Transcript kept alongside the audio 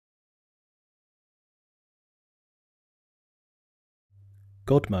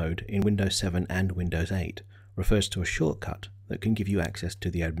God Mode in Windows 7 and Windows 8 refers to a shortcut that can give you access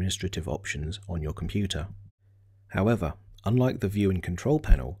to the administrative options on your computer. However, unlike the View and Control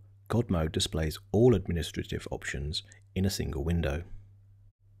panel, God Mode displays all administrative options in a single window.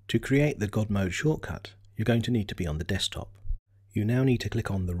 To create the God Mode shortcut, you're going to need to be on the desktop. You now need to click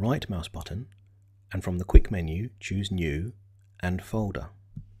on the right mouse button and from the quick menu choose New and Folder.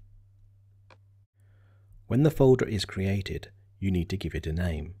 When the folder is created, you need to give it a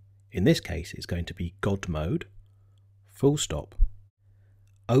name. In this case, it's going to be God Mode, full stop,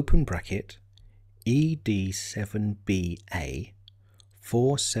 open bracket, ED7BA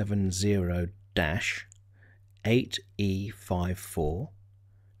 470-8E54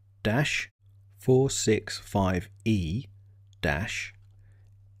 465E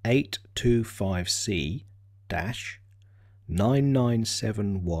 825C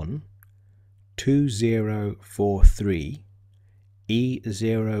 9971 2043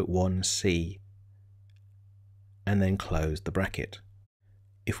 E01C and then close the bracket.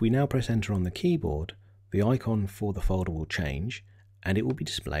 If we now press enter on the keyboard, the icon for the folder will change and it will be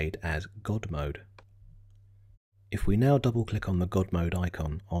displayed as God Mode. If we now double click on the God Mode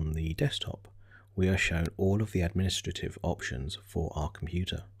icon on the desktop, we are shown all of the administrative options for our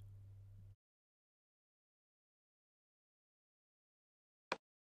computer.